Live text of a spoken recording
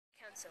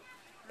Council.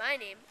 My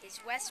name is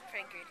Wes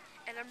Prankard,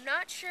 and I'm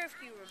not sure if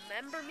you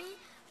remember me,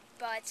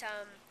 but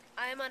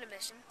I am on a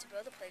mission to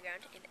build a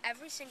playground in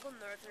every single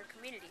northern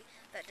community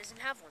that doesn't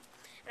have one.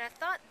 And I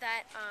thought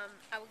that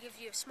I will give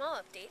you a small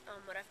update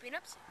on what I've been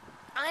up to.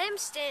 I am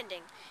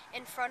standing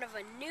in front of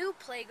a new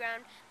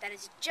playground that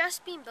has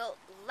just been built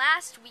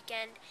last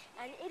weekend,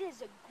 and it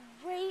is a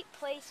great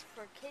place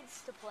for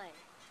kids to play.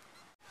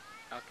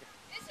 Okay.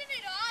 Isn't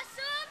it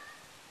awesome?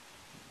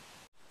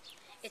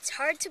 It's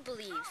hard to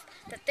believe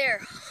that there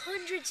are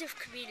hundreds of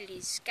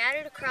communities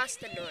scattered across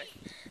the north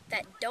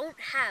that don't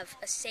have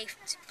a safe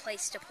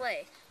place to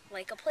play,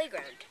 like a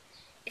playground.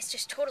 It's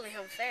just totally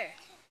unfair.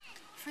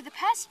 For the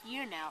past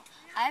year now,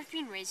 I've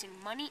been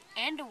raising money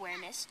and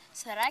awareness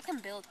so that I can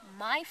build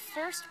my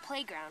first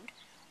playground,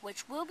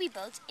 which will be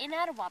built in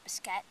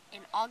Attawapiskat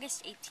in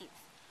August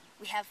 18th.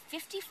 We have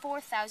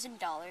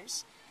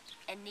 $54,000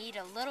 and need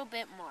a little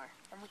bit more,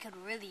 and we could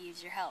really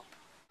use your help.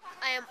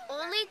 I am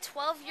only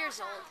 12 years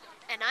old,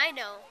 and I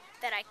know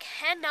that I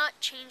cannot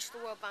change the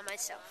world by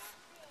myself.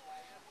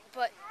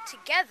 But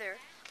together,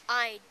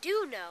 I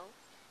do know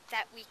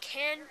that we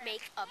can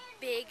make a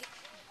big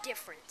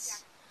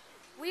difference.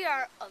 We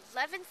are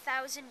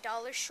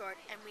 $11,000 short,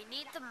 and we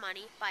need the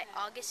money by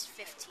August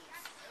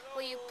 15th.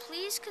 Will you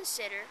please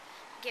consider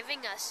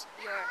giving us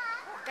your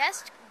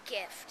best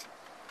gift?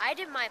 I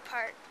did my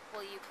part.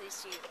 Will you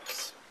please do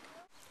yours?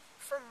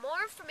 For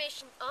more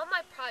information on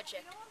my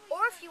project,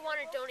 or if you want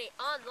to donate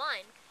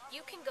online,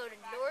 you can go to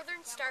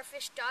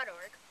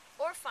northernstarfish.org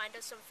or find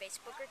us on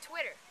Facebook or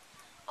Twitter.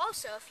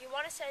 Also, if you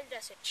want to send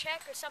us a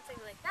check or something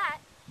like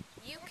that,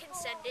 you can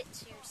send it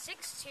to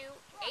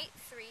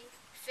 6283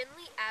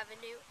 Finley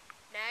Avenue,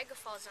 Niagara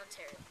Falls,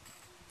 Ontario.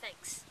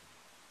 Thanks.